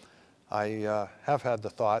living. I have had the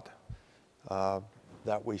thought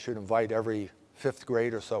that we should invite every 5th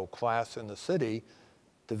grade or so class in the city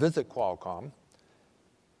to visit Qualcomm,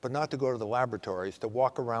 but not to go to the laboratories, to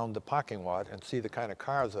walk around the parking lot and see the kind of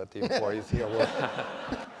cars that the employees here work.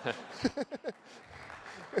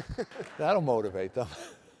 That'll motivate them.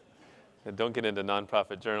 And don't get into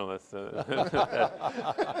nonprofit journalists. Well,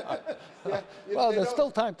 there's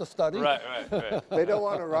still time to study. Right. They don't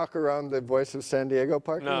want to rock around the Voice of San Diego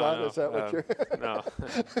parking lot? No, is that what you're... No.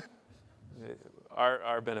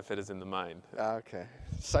 Our benefit is in the mind. Okay.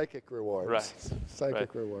 Psychic rewards. Right.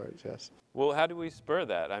 Psychic rewards, yes. Well, how do we spur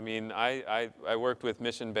that? I mean, I worked with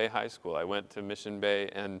Mission Bay High School. I went to Mission Bay,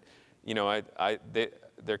 and you know,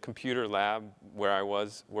 their computer lab where I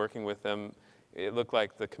was working with them, it looked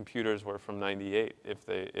like the computers were from '98, if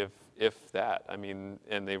that. I mean,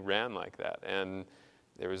 and they ran like that. And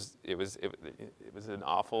it was an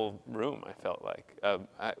awful room, I felt like.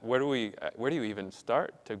 Where do you even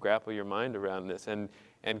start to grapple your mind around this? And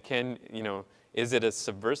can, is it a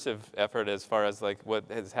subversive effort as far as like what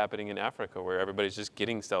is happening in Africa, where everybody's just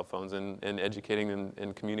getting cell phones and educating them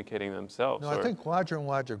and communicating themselves? No, I think larger and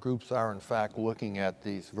larger groups are in fact looking at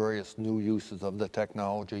these various new uses of the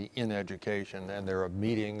technology in education, and there are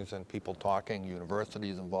meetings and people talking,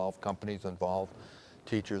 universities involved, companies involved,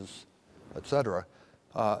 teachers, etc.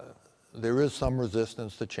 There is some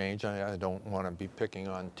resistance to change. I don't want to be picking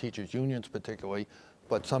on teachers' unions particularly,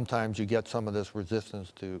 but sometimes you get some of this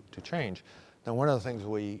resistance to change. Now, one of the things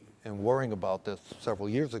in worrying about this several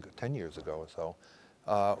years ago, 10 years ago or so,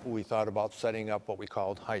 we thought about setting up what we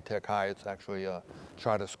called High-Tech High. It's actually a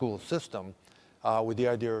charter school system with the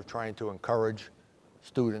idea of trying to encourage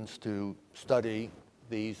students to study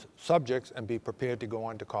these subjects and be prepared to go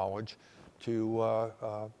on to college to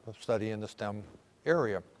study in the STEM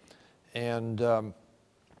area. And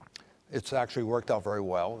it's actually worked out very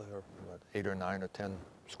well. There are 8 or 9 or 10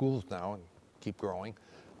 schools now and keep growing.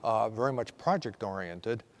 Very much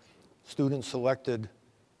project-oriented. Students selected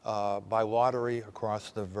by lottery across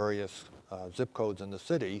the various zip codes in the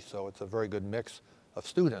city, so it's a very good mix of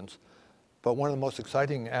students. But one of the most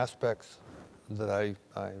exciting aspects that I've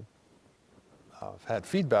had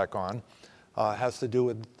feedback on has to do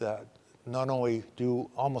with that not only do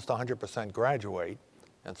almost 100% graduate,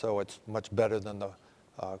 and so it's much better than the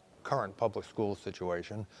current public school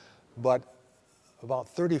situation, but about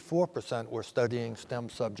 34% were studying STEM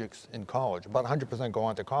subjects in college. About 100% go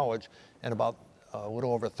on to college, and about a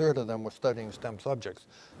little over a third of them were studying STEM subjects.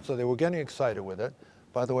 So they were getting excited with it.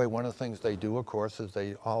 By the way, one of the things they do, of course, is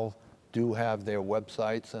they all do have their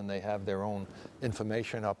websites and they have their own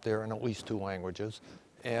information up there in at least 2 languages.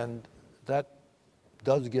 And that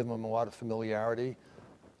does give them a lot of familiarity.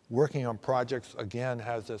 Working on projects, again,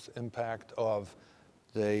 has this impact of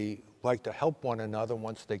they like to help one another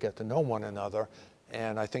once they get to know one another.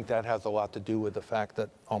 And I think that has a lot to do with the fact that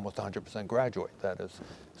almost 100% graduate. That is,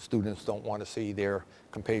 students don't want to see their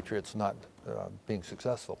compatriots not being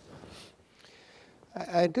successful.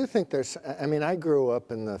 I do think there's, I mean, I grew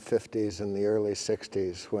up in the 50s and the early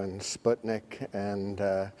 60s when Sputnik and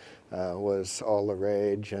was all the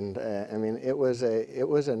rage. And I mean, it was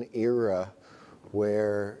an era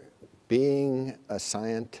where being a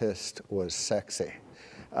scientist was sexy.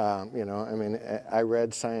 I mean, I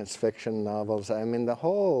read science fiction novels. I mean, the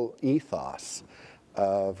whole ethos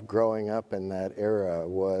of growing up in that era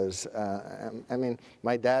was, I mean,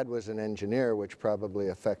 my dad was an engineer, which probably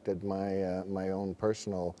affected my own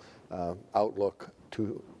personal outlook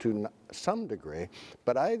to some degree.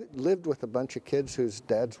 But I lived with a bunch of kids whose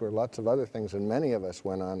dads were lots of other things, and many of us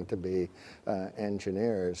went on to be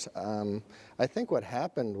engineers. I think what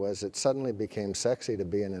happened was it suddenly became sexy to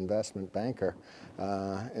be an investment banker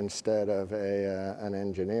instead of an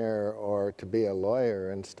engineer, or to be a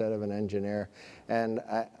lawyer instead of an engineer. And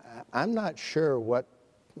I'm not sure what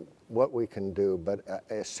we can do, but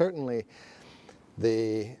certainly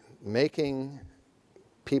the making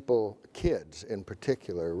people, kids in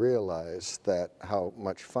particular, realize that how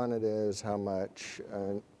much fun it is, how much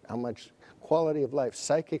quality of life,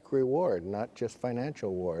 psychic reward, not just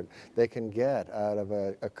financial reward, they can get out of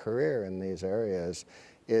a career in these areas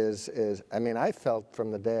is, I mean, I felt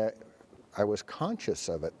from the day I was conscious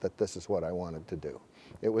of it that this is what I wanted to do.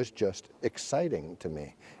 It was just exciting to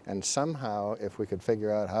me. And somehow, if we could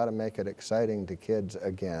figure out how to make it exciting to kids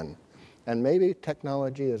again, and maybe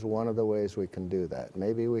technology is one of the ways we can do that.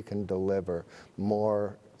 Maybe we can deliver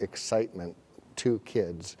more excitement to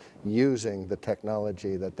kids using the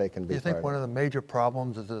technology that they can be part of. Do you think one of the major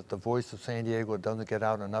problems is that the Voice of San Diego doesn't get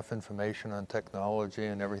out enough information on technology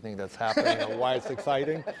and everything that's happening and why it's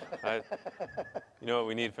exciting? You know what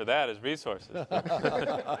we need for that is resources.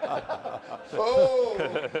 Oh,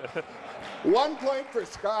 1 point for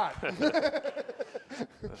Scott.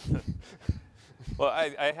 Well,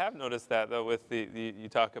 I have noticed that, though, with you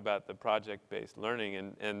talk about the project-based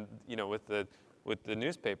learning, and you know, with the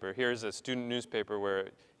newspaper. Here's a student newspaper where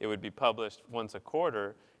it would be published once a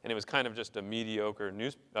quarter, and it was kind of just a mediocre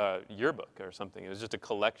yearbook or something. It was just a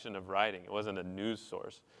collection of writing. It wasn't a news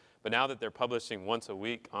source. But now that they're publishing once a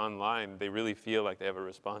week online, they really feel like they have a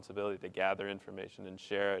responsibility to gather information and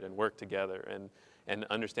share it and work together and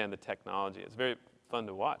understand the technology. It's very fun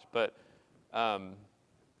to watch. But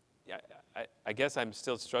I guess I'm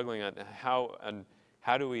still struggling on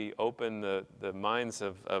how do we open the minds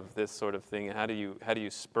of this sort of thing? How do you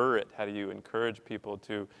spur it? How do you encourage people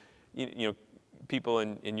to, people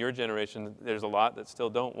in your generation, there's a lot that still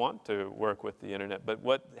don't want to work with the internet, but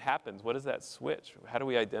what happens? What is that switch? How do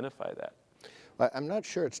we identify that? I'm not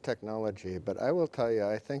sure it's technology, but I will tell you,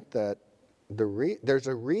 I think that there's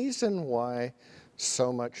a reason why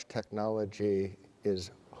so much technology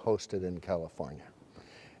is hosted in California.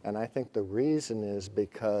 And I think the reason is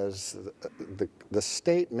because the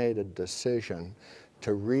state made a decision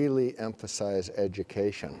to really emphasize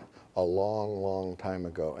education a long, long time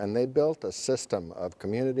ago. And they built a system of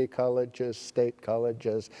community colleges, state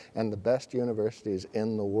colleges, and the best universities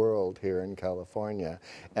in the world here in California.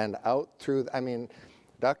 And out through, I mean,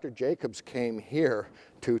 Dr. Jacobs came here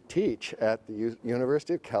to teach at the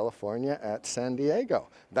University of California at San Diego.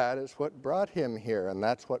 That is what brought him here, and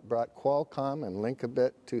that's what brought Qualcomm and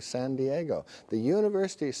Linkabit to San Diego. The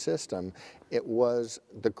university system, it was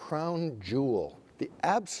the crown jewel, the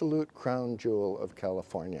absolute crown jewel of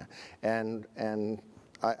California. And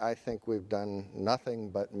I think we've done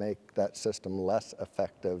nothing but make that system less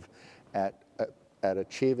effective at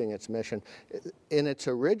achieving its mission. In its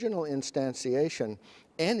original instantiation,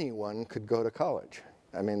 anyone could go to college.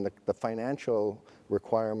 I mean, the financial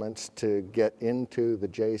requirements to get into the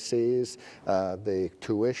JCs, the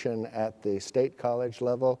tuition at the state college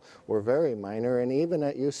level were very minor, and even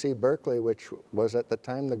at UC Berkeley, which was at the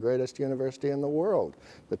time the greatest university in the world,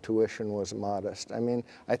 the tuition was modest. I mean,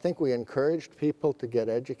 I think we encouraged people to get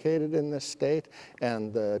educated in this state,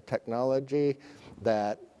 and the technology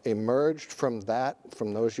that emerged from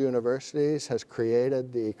those universities has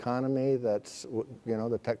created the economy that's, you know,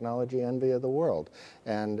 the technology envy of the world.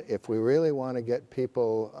 And if we really want to get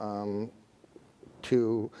people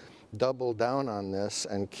to double down on this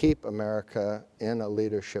and keep America in a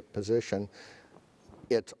leadership position,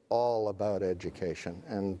 it's all about education.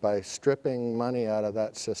 And by stripping money out of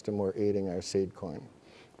that system, we're eating our seed coin.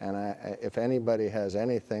 And if anybody has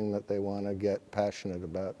anything that they want to get passionate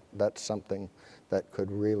about, that's something that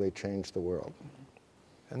could really change the world.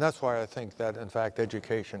 And that's why I think that, in fact,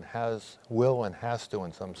 education will and has to,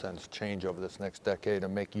 in some sense, change over this next decade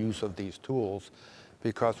and make use of these tools,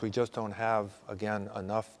 because we just don't have, again,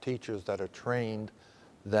 enough teachers that are trained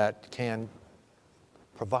that can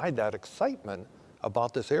provide that excitement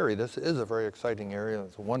about this area. This is a very exciting area.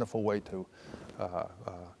 It's a wonderful way to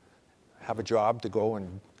have a job, to go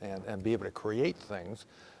and be able to create things,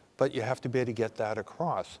 but you have to be able to get that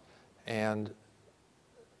across. And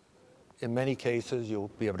in many cases,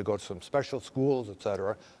 you'll be able to go to some special schools, et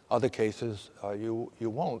cetera. Other cases, you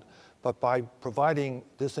won't. But by providing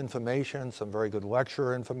this information, some very good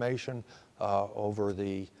lecture information over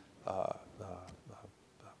the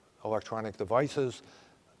electronic devices,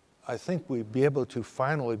 I think we'd be able to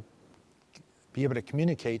finally be able to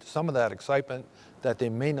communicate some of that excitement that they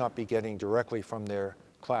may not be getting directly from their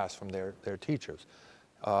class, from their teachers.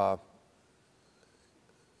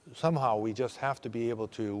 Somehow we just have to be able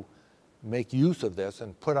to make use of this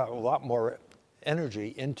and put out a lot more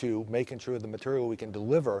energy into making sure the material we can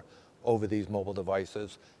deliver over these mobile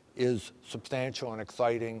devices is substantial and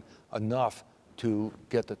exciting enough to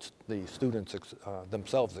get the students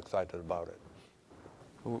themselves excited about it.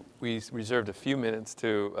 We reserved a few minutes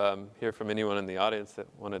to hear from anyone in the audience that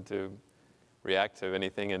wanted to react to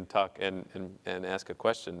anything and talk and ask a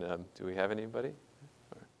question. Do we have anybody?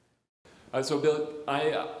 So Bill,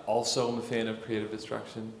 I also am a fan of creative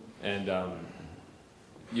destruction, and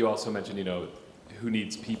you also mentioned, you know, who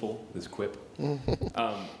needs people, this quip.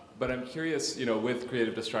 But I'm curious, you know, with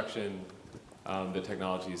creative destruction that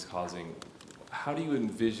technology is causing, how do you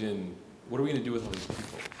envision, what are we going to do with all these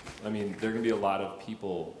people? I mean, there are going to be a lot of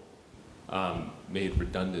people made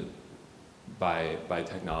redundant by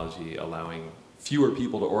technology, allowing fewer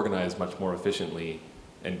people to organize much more efficiently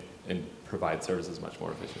and provide services much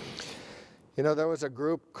more efficiently. You know, there was a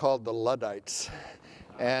group called the Luddites,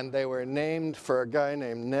 and they were named for a guy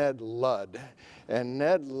named Ned Ludd. And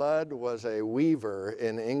Ned Ludd was a weaver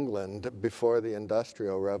in England before the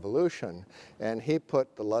Industrial Revolution. And he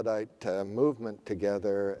put the Luddite movement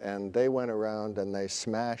together, and they went around and they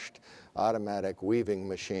smashed automatic weaving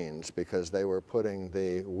machines because they were putting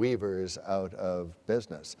the weavers out of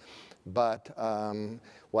business. But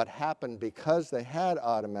what happened, because they had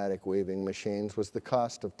automatic weaving machines, was the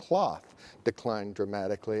cost of cloth declined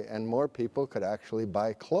dramatically, and more people could actually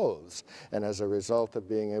buy clothes. And as a result of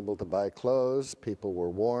being able to buy clothes, people were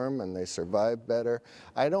warm and they survived better.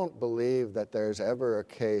 I don't believe that there's ever a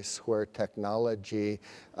case where technology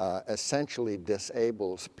essentially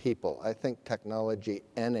disables people. I think technology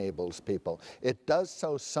enables people. It does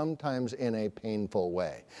so sometimes in a painful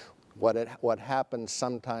way. What happens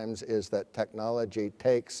sometimes is that technology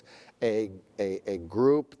takes a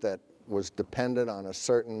group that was dependent on a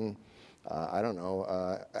certain, I don't know,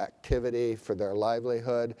 activity for their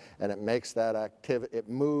livelihood, and it makes that activity, it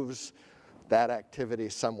moves that activity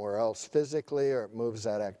somewhere else physically, or it moves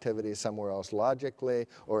that activity somewhere else logically,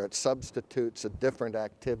 or it substitutes a different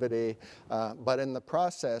activity. But in the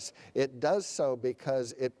process, it does so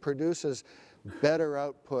because it produces better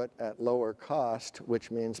output at lower cost,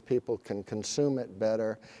 which means people can consume it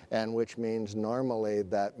better, and which means normally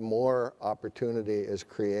that more opportunity is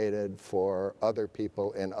created for other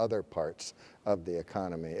people in other parts of the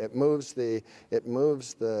economy. It moves the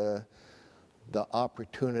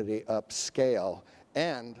opportunity upscale,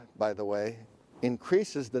 and, by the way,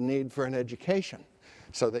 increases the need for an education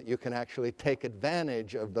so that you can actually take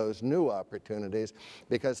advantage of those new opportunities,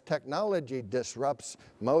 because technology disrupts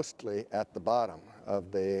mostly at the bottom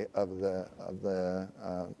of the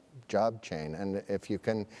job chain. And if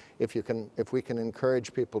we can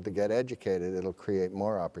encourage people to get educated, it'll create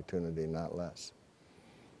more opportunity, not less.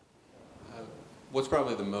 What's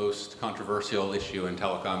probably the most controversial issue in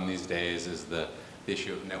telecom these days is the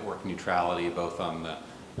issue of network neutrality, both on the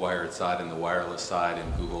wired side and the wireless side.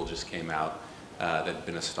 And Google just came out that had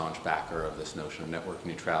been a staunch backer of this notion of network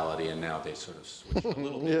neutrality, and now they sort of switched a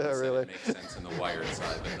little bit. Yeah, really. It makes sense in the wired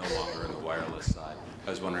side, but no longer in the wireless side. I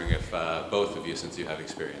was wondering if both of you, since you have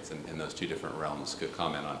experience in those two different realms, could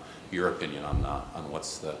comment on your opinion on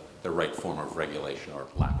what's the right form of regulation or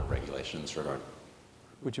lack of regulation in this regard.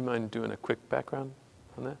 Would you mind doing a quick background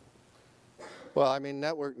on that? Well, I mean,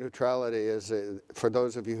 network neutrality is, for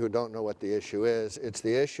those of you who don't know what the issue is, it's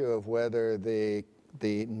the issue of whether the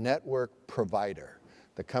network provider,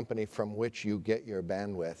 the company from which you get your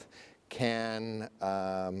bandwidth, can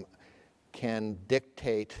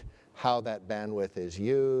dictate how that bandwidth is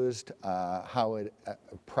used, how it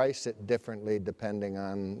price it differently depending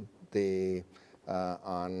on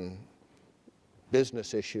on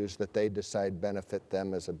business issues that they decide benefit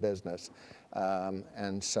them as a business,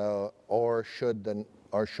 and so, or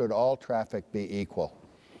should all traffic be equal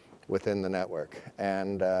within the network,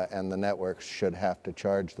 and the networks should have to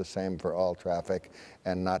charge the same for all traffic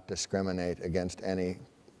and not discriminate against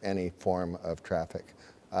any form of traffic.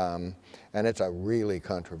 And it's a really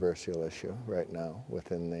controversial issue right now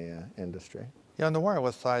within the industry. Yeah, on the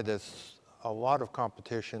wireless side, there's a lot of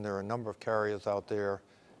competition. There are a number of carriers out there.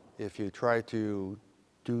 If you try to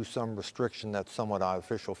do some restriction that's somewhat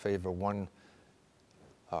artificial, favor one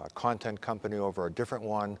content company over a different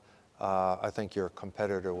one, I think your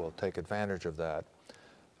competitor will take advantage of that.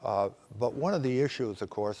 But one of the issues, of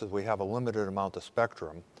course, is we have a limited amount of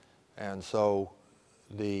spectrum, and so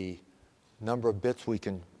the number of bits we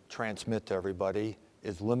can transmit to everybody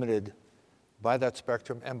is limited by that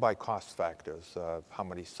spectrum and by cost factors, how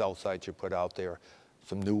many cell sites you put out there,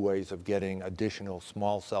 some new ways of getting additional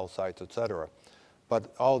small cell sites, et cetera.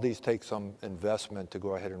 But all these take some investment to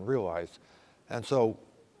go ahead and realize. And so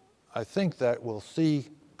I think that we'll see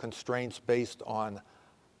constraints based on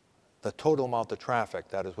the total amount of traffic.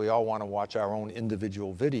 That is, we all want to watch our own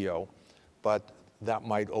individual video, but that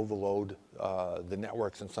might overload the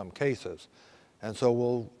networks in some cases. And so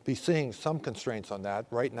we'll be seeing some constraints on that.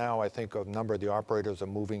 Right now, I think a number of the operators are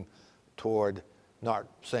moving toward not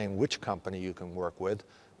saying which company you can work with,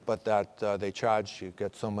 but that they charge, you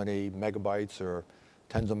get so many megabytes or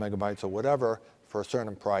tens of megabytes or whatever for a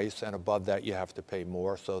certain price, and above that you have to pay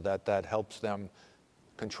more, so that helps them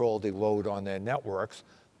control the load on their networks.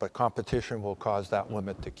 But competition will cause that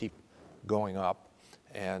limit to keep going up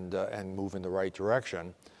and move in the right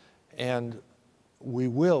direction. And we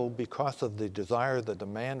will, because of the desire, the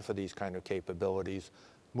demand for these kind of capabilities,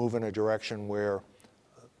 move in a direction where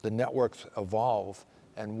the networks evolve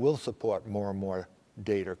and will support more and more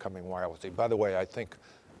data coming wirelessly. By the way, I think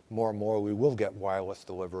more and more we will get wireless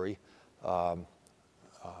delivery,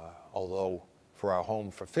 although for our home,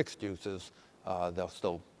 for fixed uses, there'll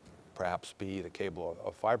still perhaps be the cable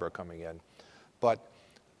or fiber coming in. But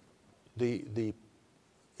the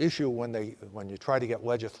issue when you try to get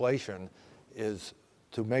legislation is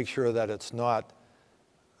to make sure that it's not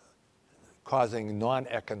causing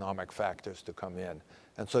non-economic factors to come in.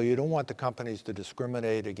 And so you don't want the companies to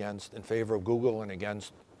discriminate in favor of Google and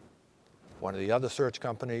against one of the other search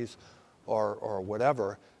companies or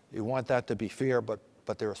whatever. You want that to be fair, but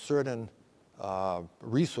there are certain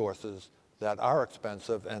resources that are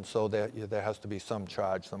expensive, and so there has to be some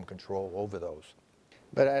charge, some control over those.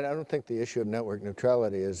 But I don't think the issue of network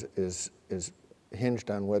neutrality is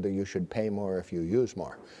hinged on whether you should pay more if you use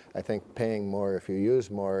more. I think paying more if you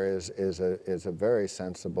use more is a very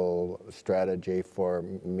sensible strategy for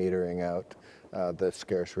metering out the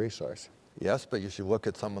scarce resource. Yes, but you should look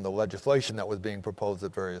at some of the legislation that was being proposed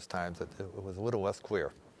at various times. It was a little less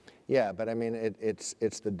clear. Yeah, but I mean,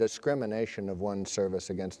 it's the discrimination of one service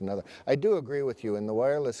against another. I do agree with you. In the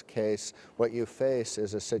wireless case, what you face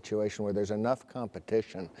is a situation where there's enough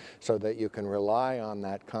competition so that you can rely on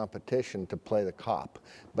that competition to play the cop.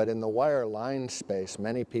 But in the wireline space,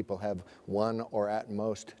 many people have one or at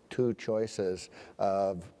most two choices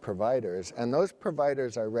of providers. And those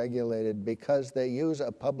providers are regulated because they use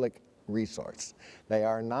a public resource. They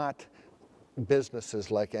are not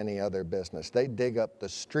businesses like any other business. They dig up the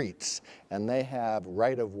streets and they have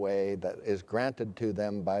right-of-way that is granted to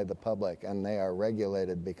them by the public, and they are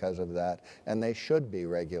regulated because of that, and they should be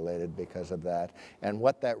regulated because of that. And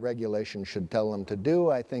what that regulation should tell them to do,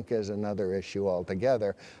 I think, is another issue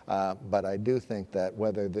altogether. But I do think that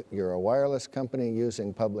whether you're a wireless company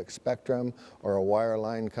using public spectrum or a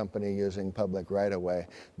wireline company using public right-of-way,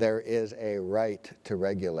 there is a right to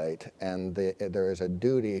regulate, and there is a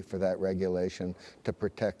duty for that regulation to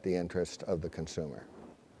protect the interest of the consumer.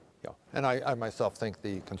 Yeah, and I myself think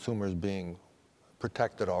the consumer is being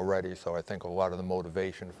protected already, so I think a lot of the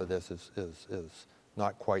motivation for this is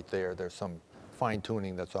not quite there. There's some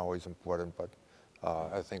fine-tuning that's always important, but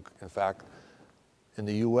I think, in fact, in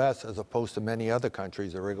the U.S., as opposed to many other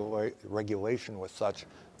countries, the regulation was such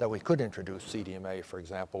that we could introduce CDMA, for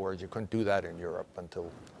example, whereas you couldn't do that in Europe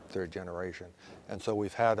until third generation. And so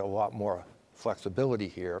we've had a lot more flexibility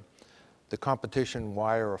here. The competition,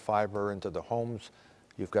 wire or fiber into the homes,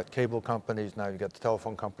 you've got cable companies, now you've got the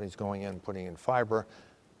telephone companies going in, putting in fiber,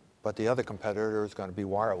 but the other competitor is going to be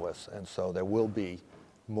wireless, and so there will be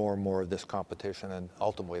more and more of this competition, and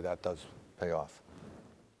ultimately that does pay off.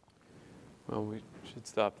 Well, we should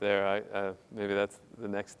stop there. Maybe that's the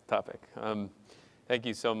next topic. Thank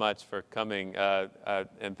you so much for coming,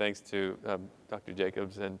 and thanks to Dr.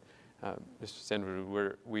 Jacobs and Mr.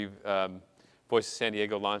 Stensrud. We've Voice of San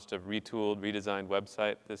Diego launched a retooled, redesigned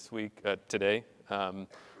website this week, today.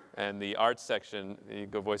 And the arts section, you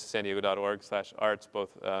go voiceofsandiego.org/arts.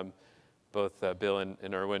 Both Bill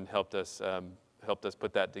and Erwin helped us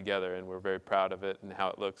put that together, and we're very proud of it and how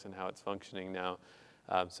it looks and how it's functioning now.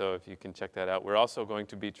 So if you can check that out. We're also going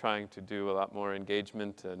to be trying to do a lot more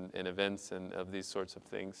engagement and events and of these sorts of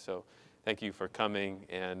things. So thank you for coming,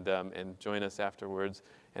 and join us afterwards.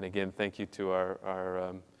 And again, thank you to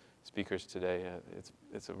our speakers today.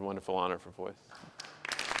 It's a wonderful honor for Voice.